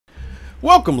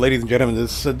Welcome, ladies and gentlemen, to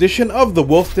this edition of the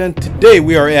Wolf's Den. Today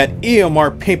we are at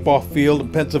EMR Paintball Field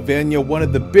in Pennsylvania, one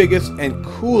of the biggest and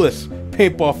coolest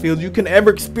paintball fields you can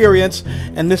ever experience.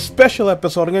 And this special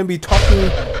episode, I'm going to be talking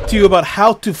to you about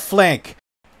how to flank.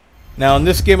 Now, in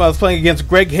this game, I was playing against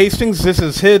Greg Hastings. This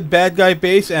is his bad guy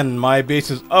base, and my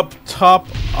base is up top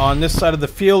on this side of the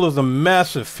field. It was a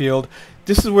massive field.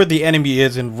 This is where the enemy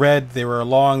is in red. They were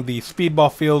along the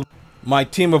speedball field. My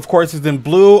team, of course, is in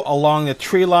blue along the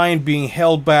tree line being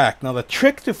held back. Now, the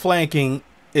trick to flanking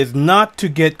is not to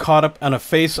get caught up on a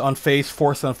face-on-face,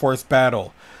 force-on-force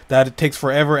battle. That it takes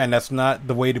forever, and that's not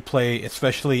the way to play,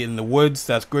 especially in the woods.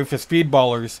 That's great for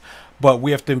speedballers, but we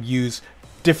have to use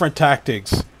different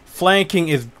tactics. Flanking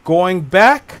is going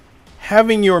back,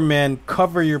 having your men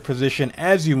cover your position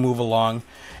as you move along,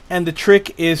 and the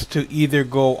trick is to either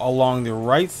go along the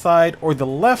right side or the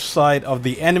left side of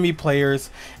the enemy players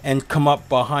and come up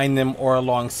behind them or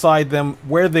alongside them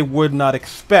where they would not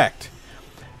expect.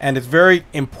 And it's very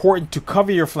important to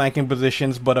cover your flanking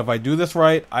positions, but if I do this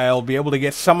right, I'll be able to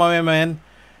get some of my men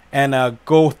and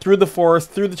go through the forest,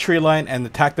 through the tree line, and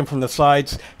attack them from the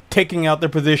sides, taking out their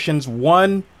positions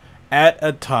one at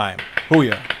a time.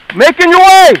 Hooyah. Making your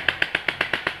way!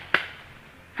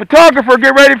 Photographer,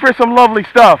 get ready for some lovely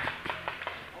stuff.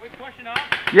 Are we pushing up?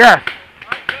 Yes.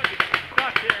 Alright, good.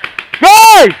 Stuck here.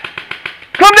 Guys!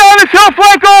 Come down this hill,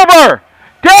 flank over!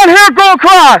 Down here, go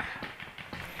across!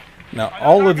 Now,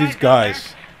 all of these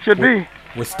guys We're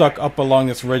stuck up along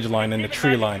this ridge line and the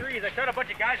tree line. I shot a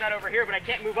bunch of guys out over here, but I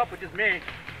can't move up with just me.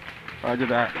 Roger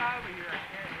that.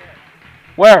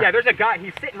 Where? Yeah, there's a guy.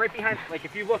 He's sitting right behind. Like,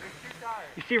 if you look,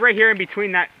 you see right here in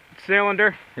between that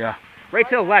cylinder? Yeah. Right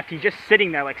to the left, he's just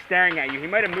sitting there, like, staring at you. He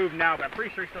might have moved now, but I'm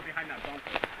pretty sure he's still behind that bump.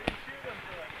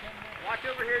 Watch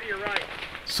over here to your right.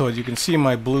 So as you can see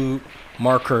my blue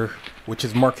marker, which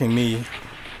is marking me,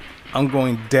 I'm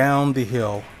going down the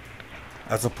hill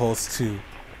as opposed to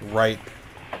right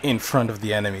in front of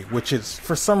the enemy, which is,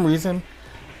 for some reason,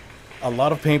 a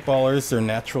lot of paintballers, their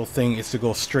natural thing is to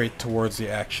go straight towards the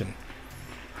action.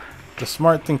 The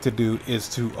smart thing to do is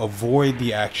to avoid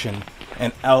the action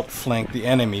and outflank the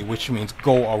enemy, which means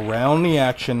go around the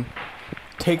action,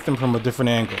 take them from a different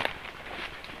angle.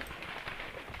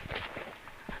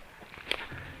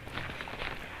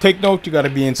 Take note, you got to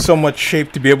be in so much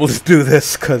shape to be able to do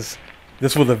this, because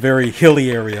this was a very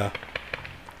hilly area,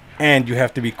 and you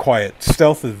have to be quiet.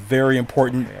 Stealth is very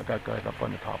important. I got guys up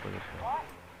on the top of this hill.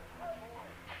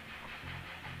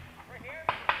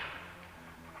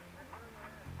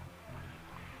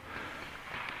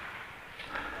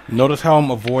 Notice how I'm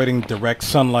avoiding direct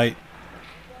sunlight,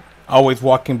 always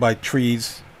walking by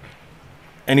trees.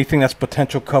 Anything that's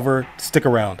potential cover, stick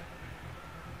around.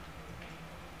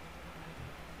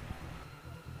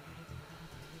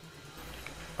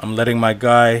 I'm letting my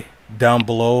guy down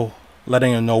below,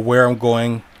 letting him know where I'm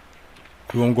going,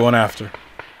 who I'm going after.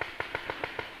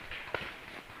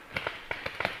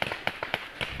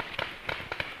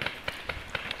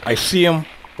 I see him,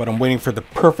 but I'm waiting for the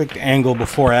perfect angle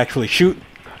before I actually shoot.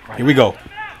 Here we go.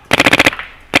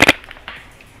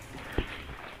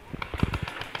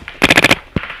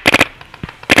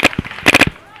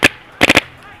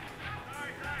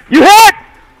 You hit!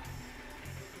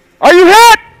 Are you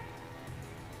hit?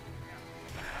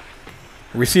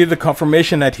 Received the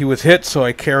confirmation that he was hit, so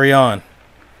I carry on.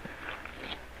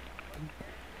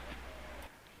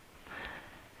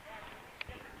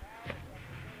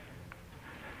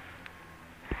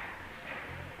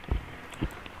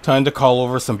 Time to call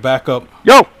over some backup.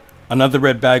 Yo! Another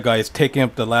red bad guy is taking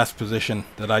up the last position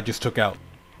that I just took out.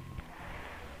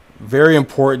 Very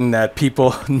important that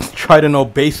people try to know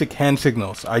basic hand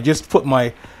signals. I just put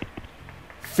my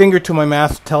finger to my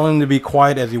mask, telling him to be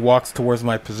quiet as he walks towards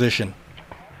my position.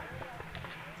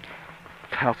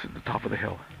 House at the top of the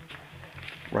hill.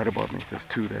 Right above me. There's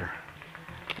two there.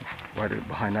 Right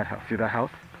behind that house. See that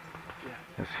house? Yeah.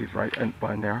 Yes, he's right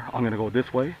behind there. I'm going to go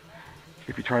this way.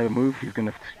 If you try to move, he's going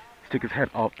to stick his head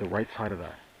out the right side of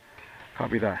that.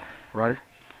 Copy that. Right?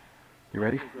 You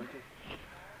ready?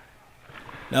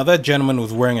 Now that gentleman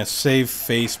was wearing a save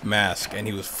face mask and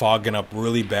he was fogging up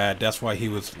really bad. That's why he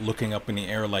was looking up in the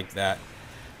air like that.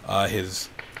 His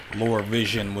lower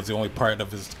vision was the only part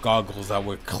of his goggles that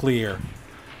were clear.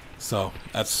 So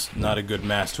that's not a good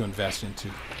mask to invest into.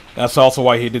 That's also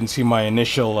why he didn't see my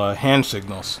initial hand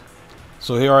signals.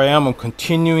 So here I am. I'm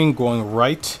continuing going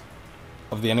right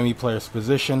of the enemy player's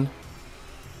position,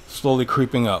 slowly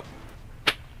creeping up.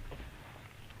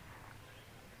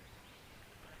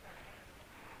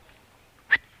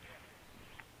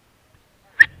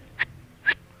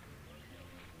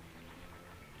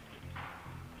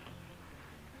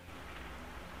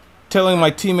 telling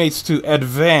my teammates to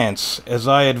advance as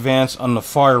I advance on the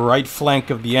far right flank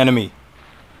of the enemy.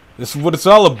 This is what it's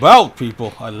all about,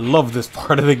 people. I love this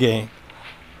part of the game.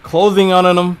 Closing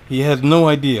on him, he has no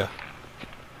idea.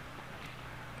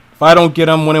 If I don't get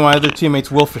him, one of my other teammates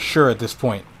will for sure at this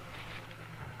point.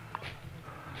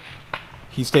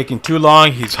 He's taking too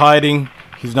long, he's hiding,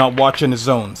 he's not watching his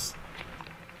zones.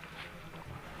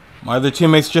 My other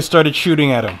teammates just started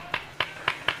shooting at him.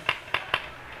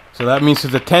 So that means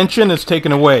his attention is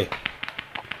taken away.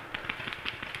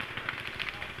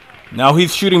 Now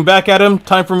he's shooting back at him.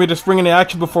 Time for me to spring into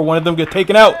action before one of them get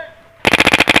taken out.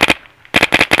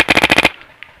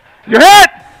 You're hit!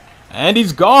 And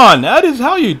he's gone. That is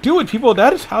how you do it, people.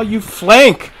 That is how you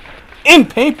flank in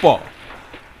paintball.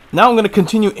 Now I'm going to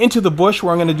continue into the bush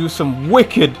where I'm going to do some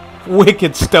wicked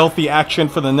stealthy action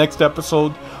for the next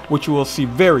episode, which you will see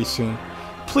very soon.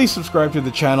 Please subscribe to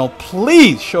the channel.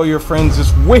 Please show your friends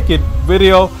this wicked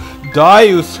video. Dai,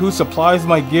 who supplies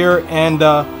my gear, and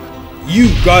you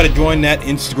gotta join that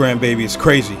Instagram, baby. It's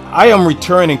crazy. I am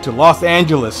returning to Los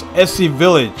Angeles, SC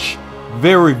Village,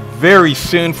 very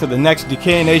soon for the next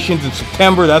Decay Nations in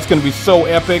September. That's gonna be so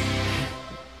epic.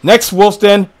 Next Wolf's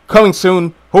Den, coming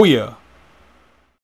soon. Oh yeah.